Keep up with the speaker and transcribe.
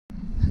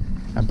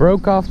I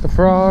broke off the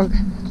frog,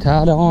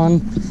 tied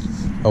on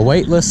a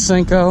weightless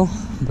Senko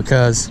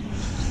because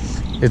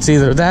it's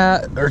either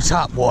that or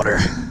top water.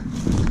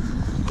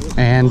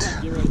 And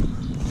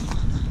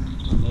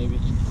maybe.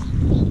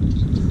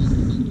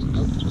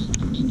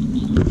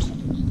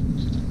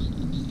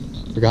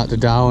 forgot to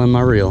dial in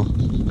my reel,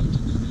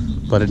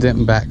 but it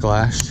didn't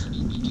backlash. The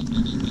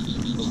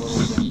little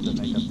things that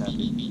make us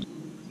happy.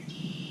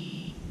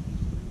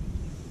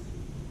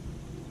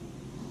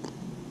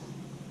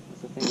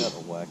 That's the thing about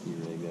a wacky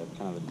rig. That's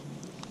kind of an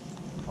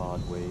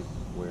odd way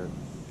where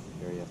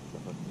you have to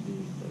hook the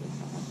bead, so it's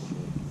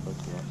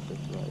not actually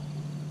just right.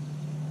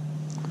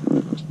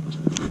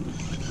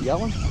 You got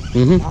one?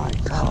 Mm-hmm. Nice.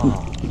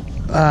 Oh.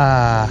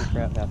 Same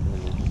crap happened to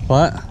me.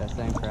 What? That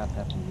same crap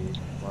happened to me a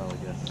while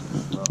ago.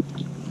 Well,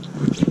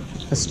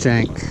 That's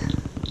jank.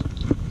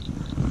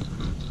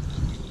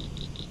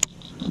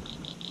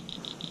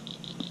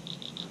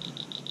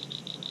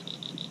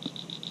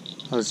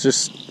 I was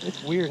just...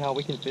 It's weird how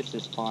we can fish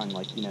this pond,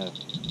 like, you know,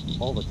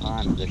 all the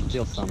time, and there's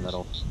still some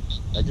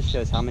that just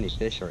shows how many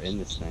fish are in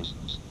this thing,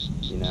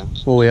 you know?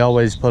 Well, we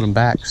always put them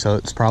back, so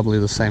it's probably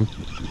the same.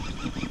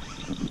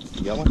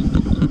 You got one?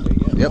 There you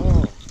go. Yep.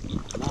 Oh,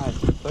 nice.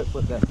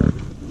 Flip that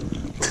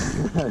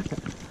sucker.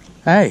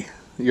 Hey,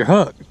 you're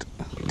hooked.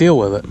 Deal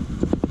with it.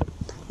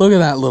 Look at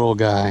that little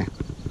guy.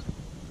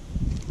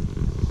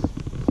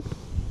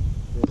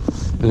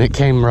 And it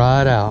came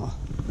right out.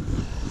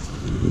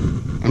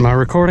 Am I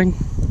recording?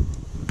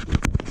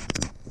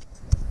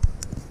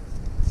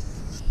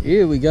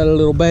 Yeah, we got a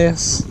little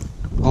bass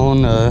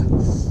on a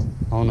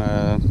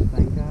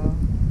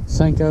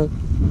Senko.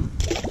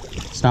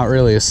 It's not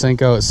really a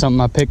Senko, it's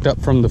something I picked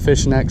up from the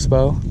fishing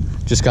expo.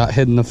 Just got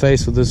hit in the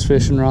face with this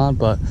fishing rod,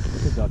 but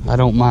I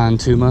don't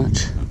mind too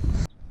much.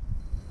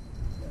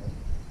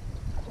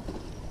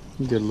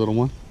 Good little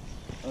one.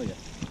 Oh yeah.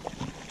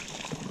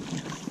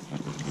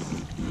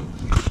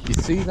 You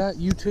see that?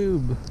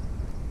 YouTube.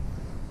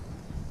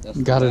 That's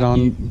Got it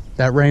on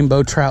that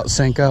rainbow trout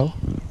Senko.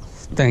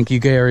 Thank you,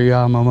 Gary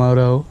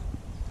Yamamoto.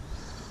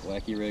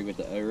 Wacky rig with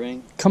the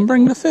O-ring. Come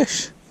bring the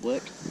fish.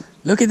 Flick.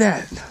 Look at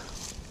that.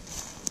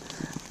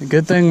 A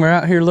good thing we're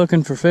out here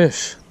looking for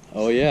fish.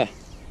 Oh yeah.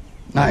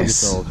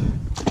 Nice.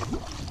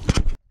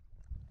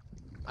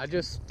 I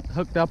just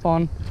hooked up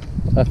on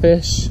a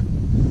fish.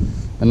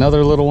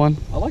 Another little one.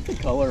 I like the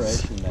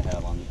coloration they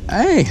have on this.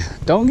 Hey,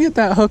 don't get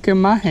that hook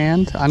in my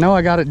hand. I know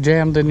I got it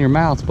jammed in your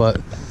mouth,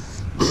 but...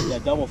 Yeah,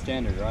 double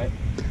standard, right?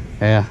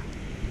 Yeah.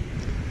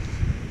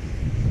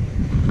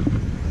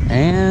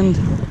 And...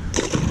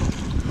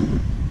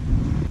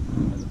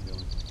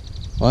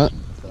 What?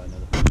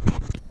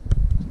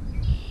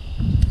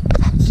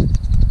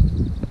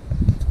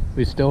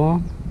 We still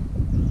on?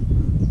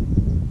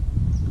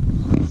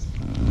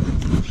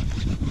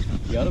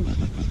 You got him?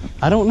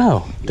 I don't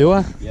know. Do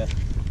I? Yeah.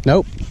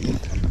 Nope.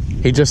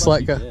 He just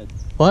let go. Did.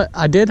 What?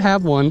 I did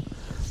have one,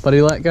 but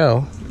he let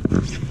go.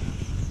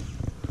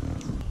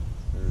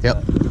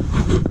 Yep.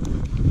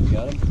 You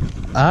got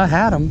him? I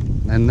had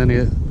him, and then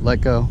he let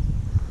go.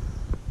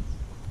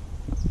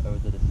 That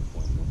was a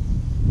disappointment.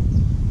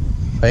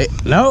 Wait,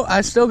 no,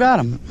 I still got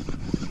him.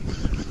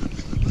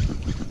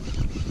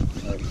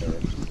 Okay.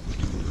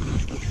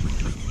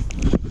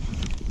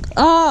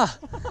 Ah,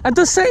 at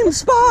the same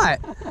spot.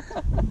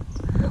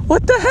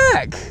 What the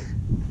heck?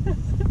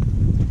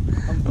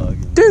 I'm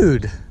bugging.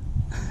 Dude,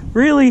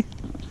 really?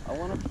 I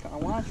want to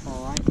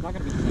fall right. It's not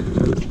going to be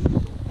the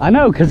same. I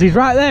know, because he's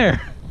right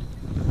there.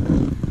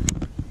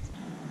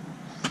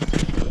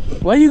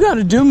 Why you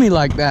gotta do me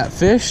like that,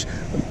 fish?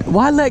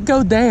 Why let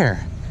go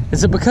there?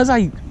 Is it because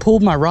I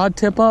pulled my rod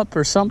tip up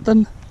or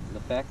something? The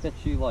fact that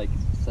you like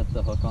set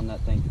the hook on that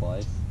thing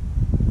twice,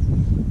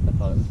 I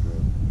thought it was great.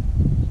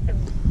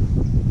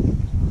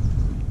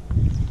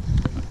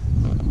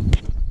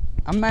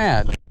 I'm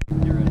mad.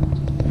 You ready?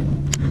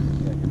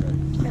 Yeah, you're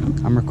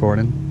ready. I'm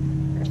recording.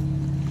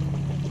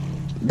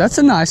 That's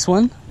a nice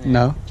one.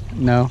 No,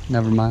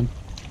 never mind.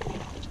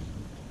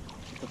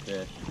 It's a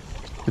fish.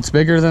 It's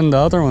bigger than the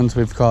other ones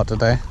we've caught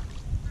today.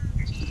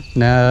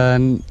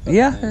 No,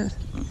 yeah.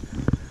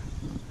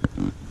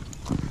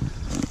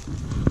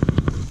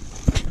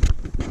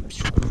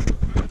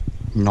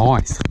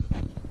 Nice.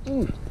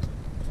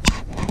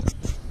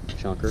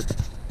 Chunker.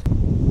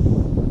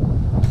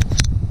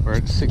 We're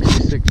at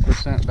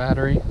 66%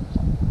 battery.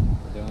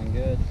 We're doing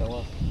good,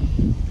 fella.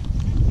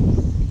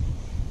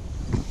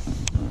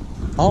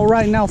 All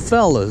right now,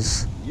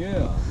 fellas.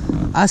 Yeah.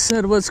 I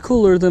said what's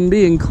cooler than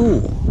being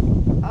cool?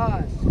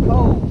 It's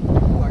cold.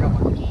 Oh, I got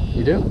one.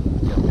 You do?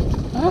 Yep.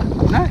 Oh,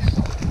 nice.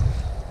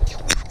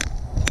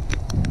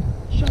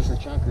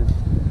 Chunker.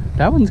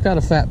 That one's got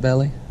a fat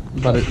belly.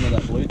 But Got some of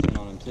that blue tint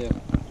on him too.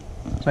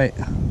 Wait.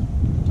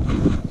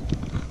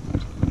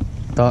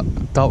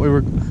 Thought we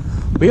were...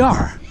 We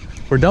are.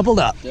 We're doubled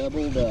up.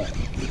 Doubled up.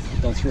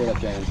 Don't screw it up,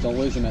 James. Don't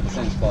lose him at the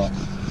same spot.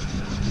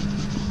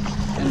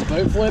 And the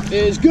boat flip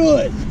is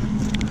good.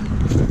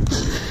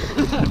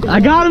 I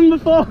got him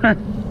before.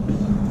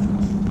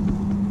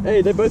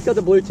 Hey, they both got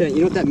the blue tint.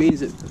 You know what that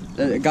means?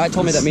 A guy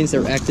told me that means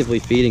they're actively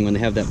feeding when they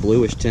have that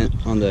bluish tint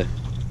on the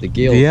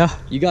gill. Yeah.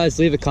 You guys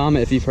leave a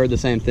comment if you've heard the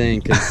same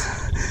thing,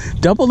 cause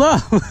doubled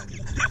up.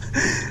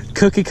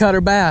 Cookie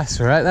cutter bass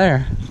right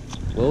there.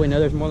 well, we know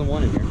there's more than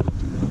one in here.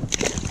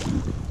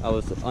 I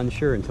was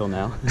unsure until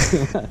now.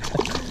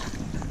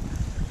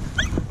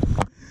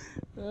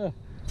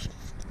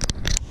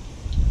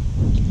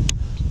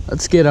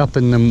 Let's get up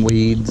in them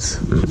weeds.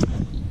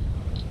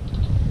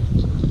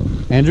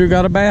 Andrew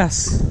got a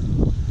bass.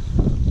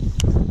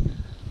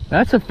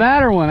 That's a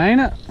fatter one,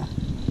 ain't it?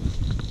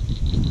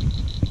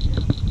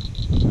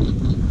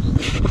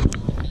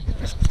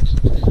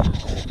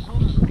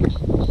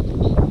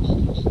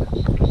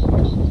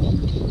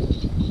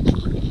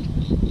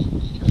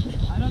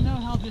 I don't know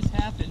how this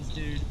happens,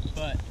 dude,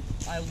 but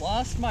I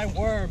lost my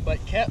worm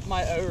but kept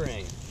my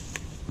O-ring.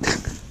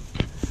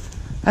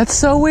 That's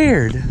so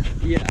weird.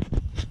 Yeah.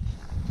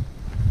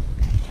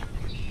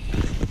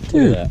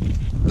 Dude,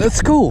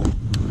 that's cool.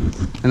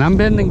 And I'm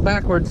bending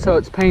backwards so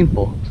it's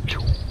painful.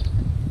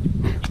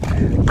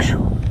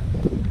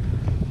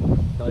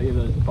 Tell you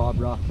those Bob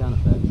Ross sound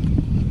effects.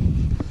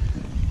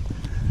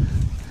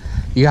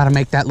 You gotta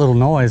make that little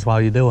noise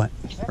while you do it,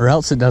 or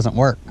else it doesn't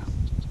work.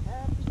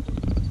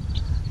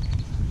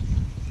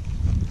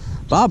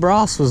 Bob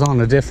Ross was on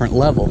a different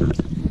level.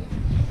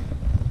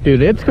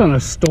 Dude, it's gonna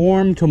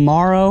storm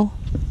tomorrow.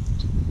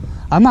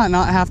 I might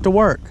not have to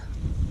work.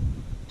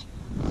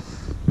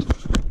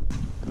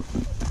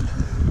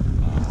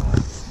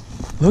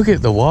 Look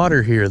at the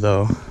water here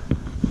though.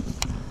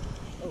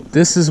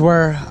 This is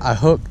where I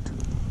hooked.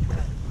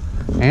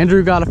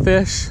 Andrew got a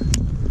fish.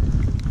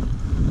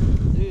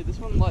 Dude, this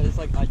one is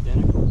like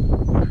identical.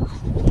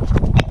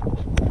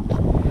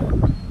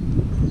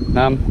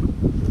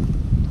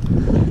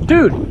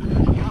 Dude.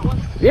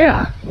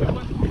 Yeah.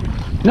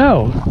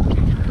 No.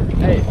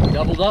 Hey,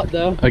 doubled up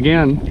though.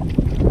 Again.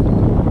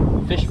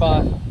 Fish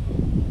 5.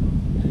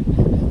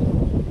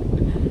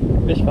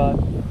 Fish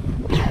 5.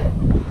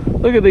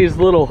 Look at these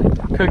little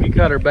cookie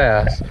cutter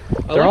bass.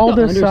 They're all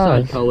this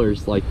size.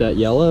 Colors like that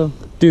yellow.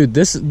 Dude,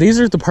 these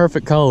are the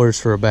perfect colors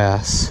for a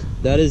bass.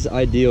 That is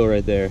ideal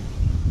right there.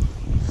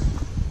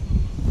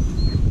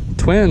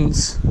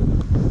 Twins.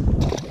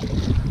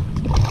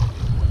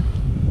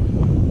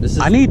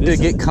 I need to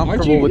get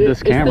comfortable with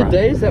this camera. The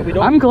days that we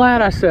don't... I'm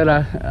glad I said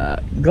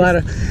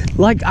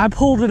like I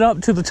pulled it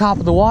up to the top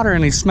of the water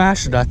and he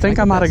smashed it. I think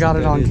I might have got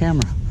it on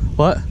camera.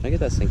 What? Can I get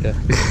that Senko?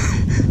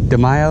 De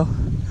Mayo?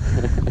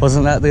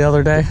 Wasn't that the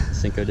other day?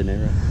 Cinco de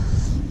Nero.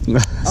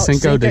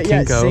 Cinco de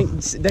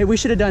Quinco. Yeah, we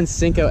should have done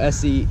Cinco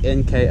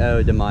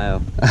S-E-N-K-O de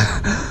Mayo.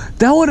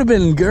 That would have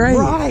been great.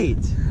 Right.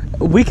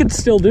 We could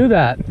still do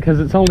that because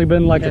it's only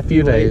been like a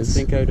few days.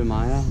 Cinco de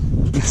Mayo.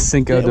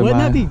 Cinco de Mayo. Wouldn't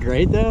that be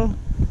great though?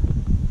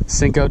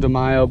 Cinco de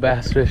Mayo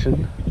bass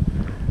fishing.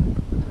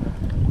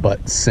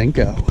 But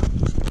Cinco.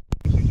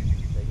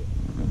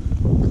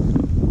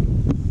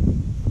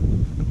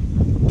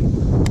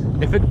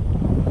 If it...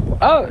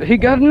 Oh, he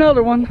got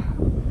another one.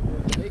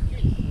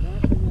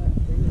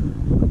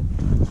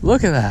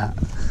 Look at that.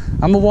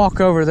 I'm gonna walk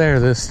over there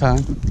this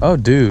time. Oh,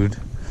 dude.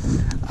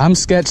 I'm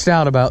sketched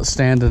out about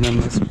standing in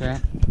this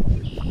crap.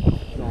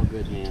 It's all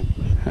good, man.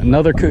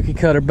 Another cookie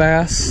cutter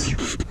bass.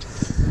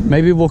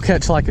 Maybe we'll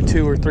catch like a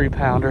 2 or 3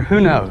 pounder. Who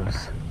knows?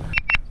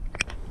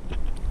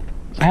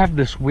 I have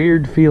this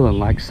weird feeling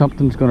like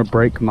something's gonna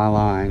break my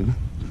line.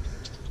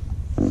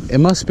 It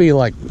must be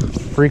like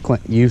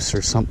frequent use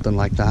or something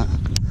like that.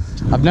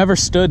 I've never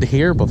stood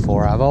here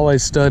before. I've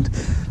always stood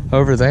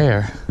over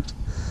there.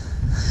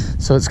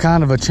 So it's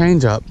kind of a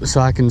change up.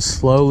 So I can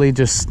slowly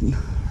just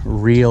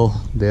reel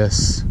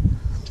this.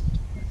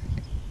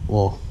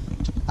 Well,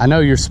 I know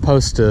you're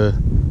supposed to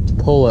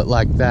pull it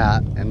like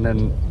that and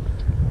then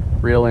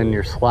reel in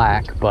your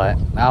slack, but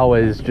I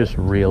always just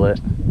reel it.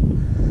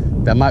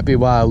 That might be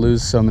why I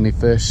lose so many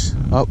fish.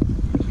 Oh,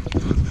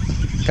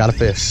 got a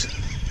fish.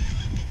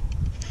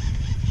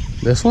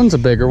 This one's a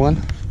bigger one.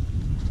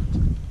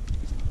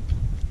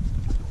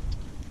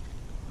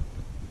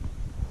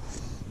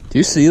 Do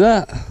you see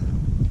that?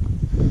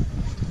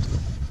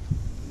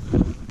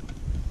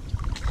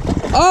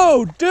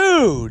 Oh,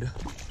 dude!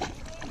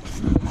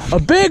 A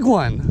big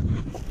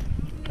one!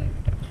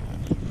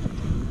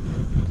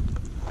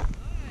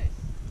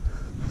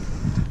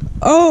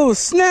 Oh,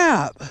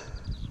 snap!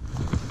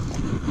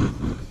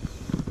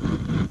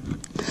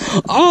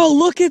 Oh,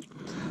 look at...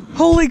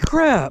 Holy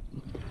crap!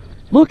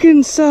 Look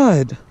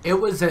inside. It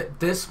was at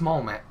this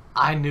moment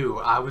I knew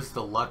I was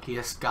the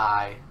luckiest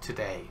guy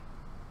today.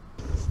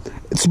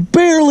 It's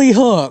barely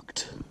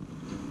hooked.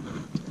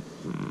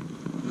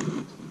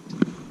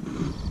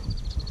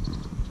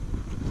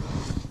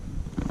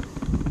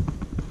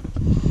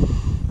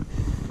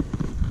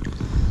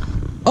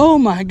 Oh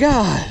my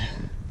God.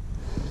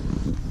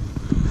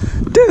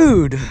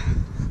 Dude.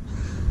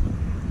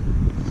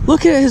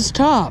 Look at his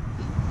top.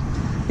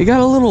 He got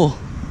a little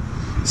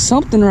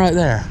something right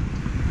there.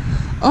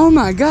 Oh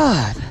my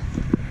God.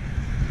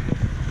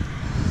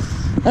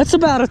 That's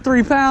about a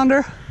 3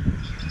 pounder.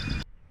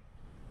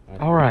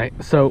 All right,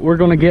 so we're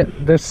gonna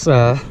get this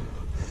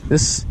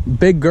This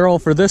big girl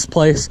for this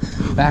place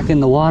back in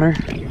the water.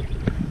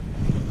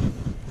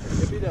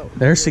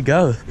 There she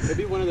goes. It'd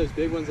be one of those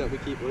big ones that we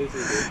keep losing,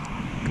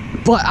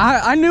 dude. But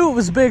I knew it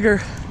was bigger.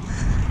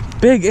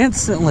 Big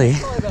instantly.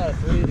 Probably about a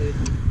 3, dude.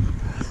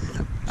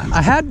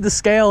 I had the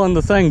scale and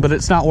the thing, but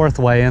it's not worth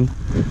weighing. Hey,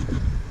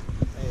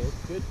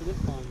 it's good for this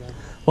pond, though.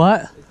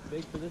 What? It's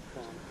big for this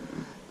pond.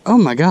 Oh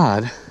my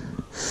God.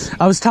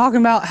 I was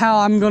talking about how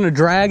I'm going to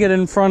drag it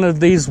in front of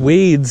these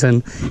weeds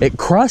and it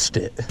crushed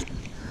it.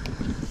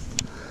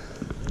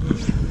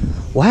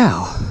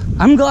 Wow.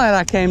 I'm glad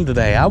I came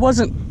today. I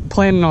wasn't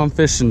planning on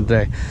fishing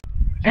today.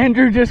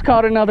 Andrew just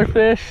caught another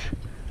fish.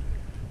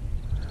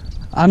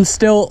 I'm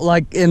still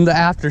like in the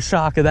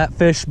aftershock of that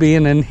fish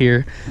being in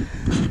here.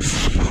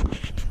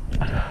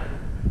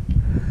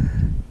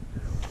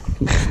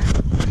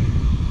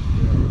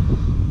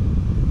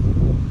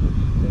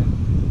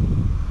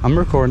 I'm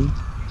recording.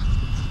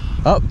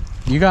 Oh,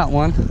 you got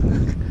one.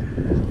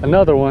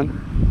 Another one.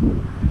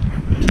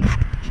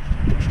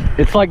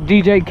 It's like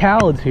DJ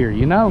Khaled's here,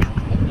 you know?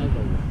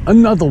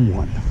 Another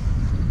one.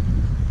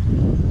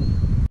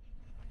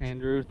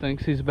 Andrew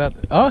thinks he's about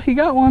to... Oh, he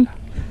got one.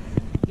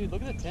 Dude,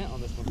 look at the tent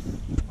on this one.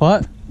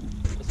 What?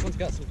 This one's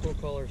got some cool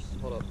colors.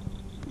 Hold up.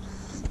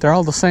 They're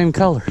all the same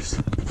colors.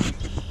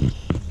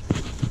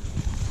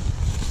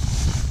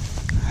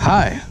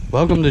 Hi,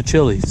 welcome to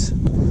Chili's.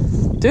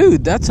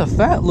 Dude, that's a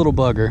fat little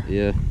bugger.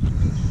 Yeah.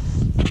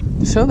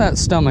 Show that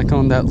stomach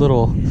on that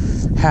little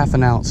half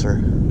an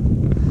ouncer.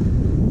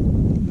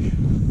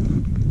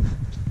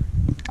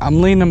 I'm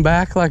leaning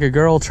back like a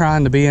girl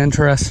trying to be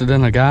interested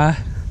in a guy.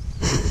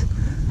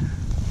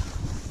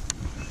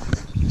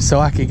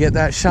 So I could get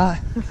that shot.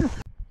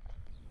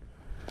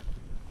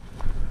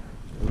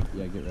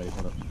 Yeah, get ready.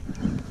 Hold up.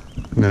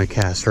 I'm gonna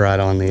cast right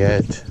on the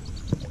edge.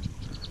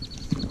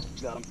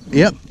 Got him.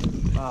 Yep.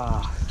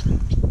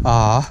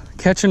 Ah.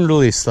 Catch and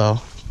release though.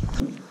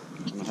 I'm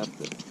gonna have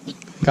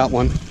to. Got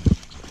one.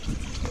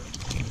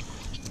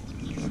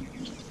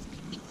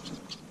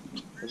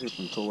 Those are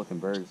some cool looking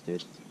birds,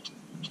 dude.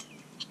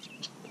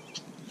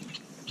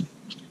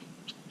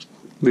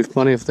 Be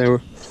funny if they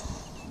were.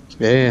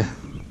 Yeah.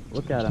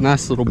 Look at them.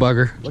 Nice little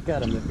bugger. Look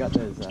at them. They've got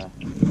those. See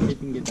if you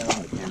can get that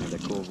on the camera. They're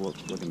cool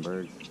looking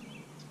birds.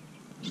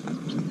 I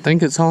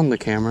think it's on the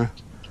camera.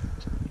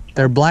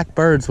 They're black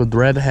birds with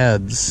red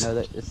heads. No,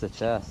 it's the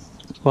chest.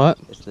 What?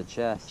 It's the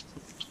chest.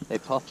 They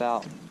puff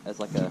out as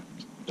like a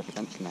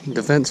defense mechanism.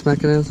 Defense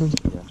mechanism?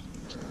 Yeah.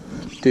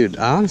 Dude,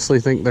 I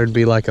honestly think there'd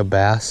be like a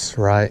bass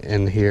right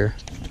in here.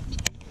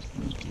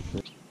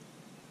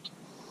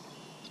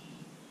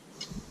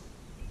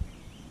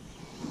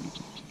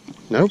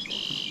 Nope.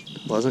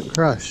 Wasn't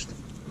crushed.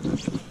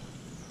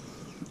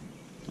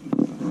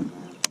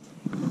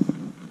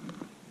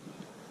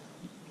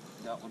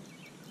 Got one.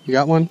 You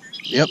got one?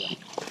 Yep. Yeah.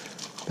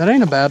 That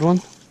ain't a bad one.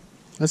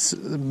 That's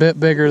a bit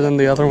bigger than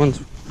the other ones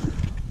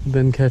we've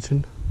been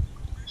catching.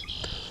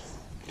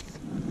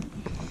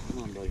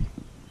 Come on, buddy.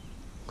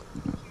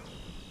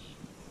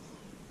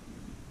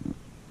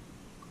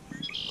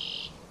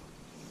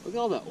 Look at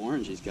all that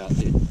orange he's got,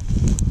 dude.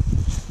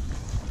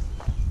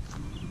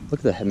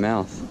 Look at the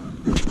mouth.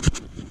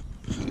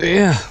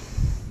 Yeah.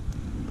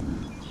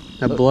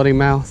 That bloody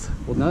mouth.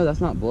 Well, no, that's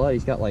not blood.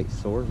 He's got like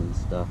sores and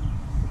stuff.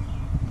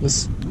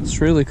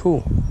 It's really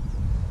cool.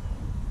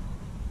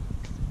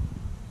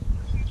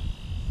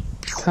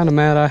 Kind of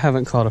mad I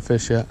haven't caught a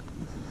fish yet.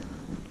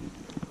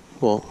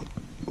 Well,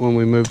 when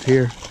we moved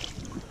here.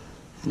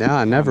 Now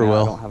I never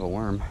will. I don't have a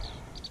worm.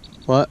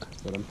 What?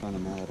 But I'm kind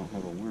of mad I don't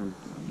have a worm.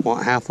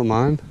 Want half of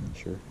mine?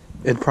 Sure.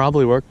 It'd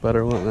probably work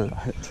better, wouldn't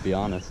it? To be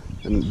honest.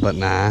 But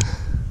nah.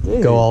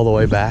 Dude. Go all the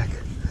way back.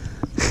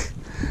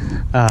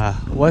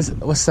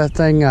 What's that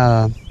thing?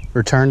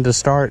 Return to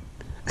start.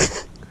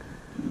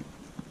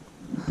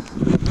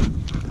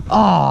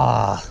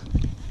 Ah.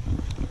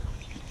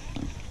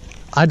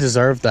 I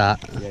deserve that.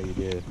 Yeah, you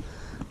do.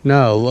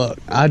 No, look,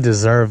 I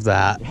deserve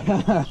that.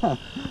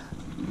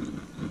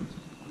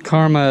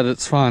 Karma at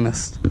its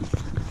finest. A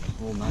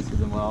little nicer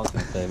than what I was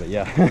gonna say, but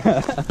yeah.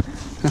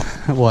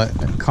 What?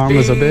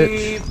 Karma's a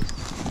bitch?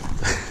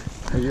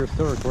 Are you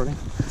still recording?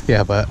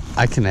 Yeah, but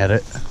I can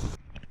edit.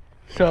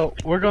 So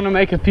we're gonna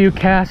make a few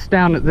casts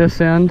down at this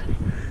end,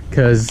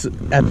 because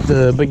at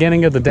the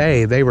beginning of the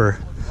day they were.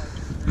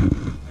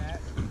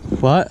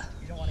 What?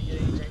 You don't want to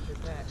get any drinks or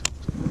snacks.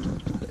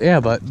 Yeah,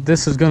 but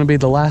this is gonna be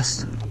the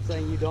last. I'm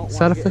saying you don't Is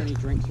want that to a get any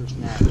drinks or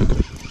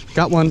snacks.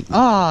 Got one.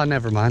 Ah,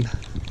 never mind.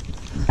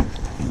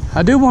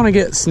 I do want to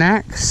get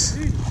snacks.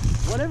 Dude,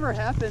 whatever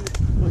happened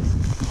was.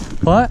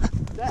 What?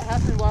 That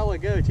happened a while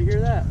ago. Did you hear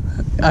that?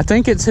 I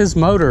think it's his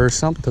motor or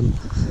something. Yeah.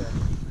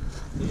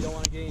 So you don't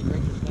want to get any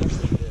drinks or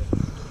snacks? Or you do?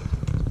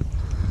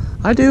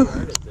 I do. I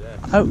heard it today.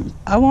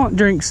 I want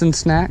drinks and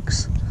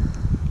snacks.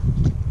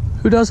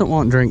 Who doesn't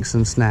want drinks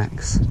and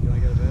snacks? You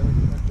want to go to bed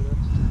after this?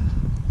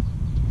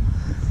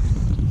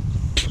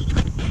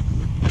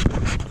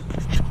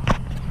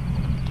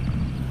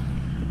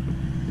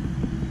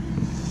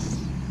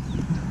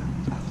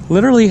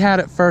 Literally had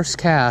it first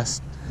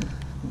cast.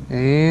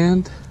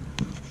 And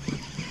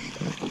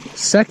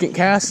second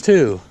cast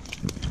too.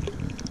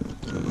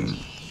 James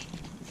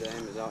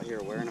is out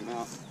here wearing them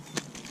out.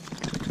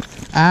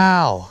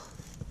 Ow.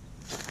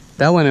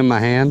 That went in my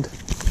hand.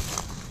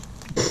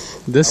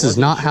 This is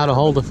not how to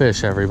hold a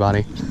fish,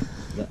 everybody.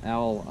 The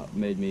owl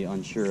made me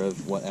unsure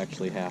of what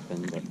actually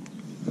happened, but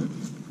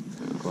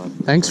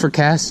thanks for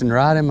casting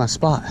right in my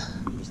spot.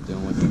 I'm just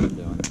doing what you've been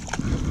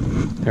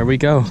doing. There we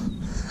go.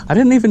 I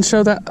didn't even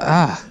show that.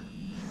 Ah.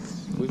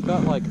 We've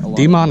got like a lot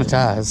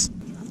demonetized.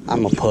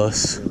 I'm a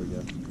puss. There we go.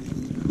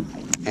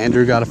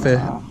 Andrew got a fish.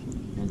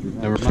 Andrew,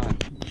 Never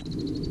mind.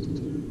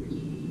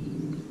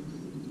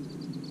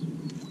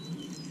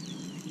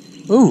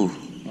 Ooh.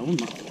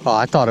 Oh,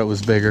 I thought it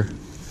was bigger.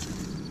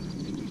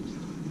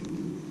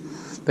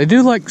 They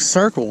do like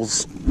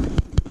circles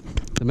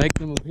to make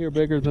them appear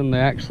bigger than they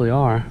actually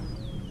are.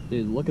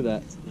 Dude, look at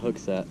that hook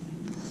set.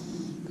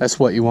 That's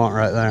what you want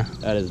right there.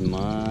 That is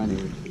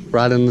money.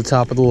 Right in the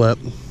top of the lip.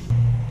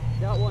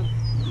 Got one.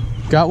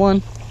 Got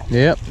one?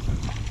 Yep.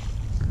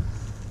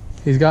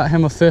 He's got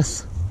him a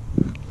fifth.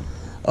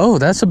 Oh,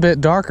 that's a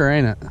bit darker,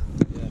 ain't it?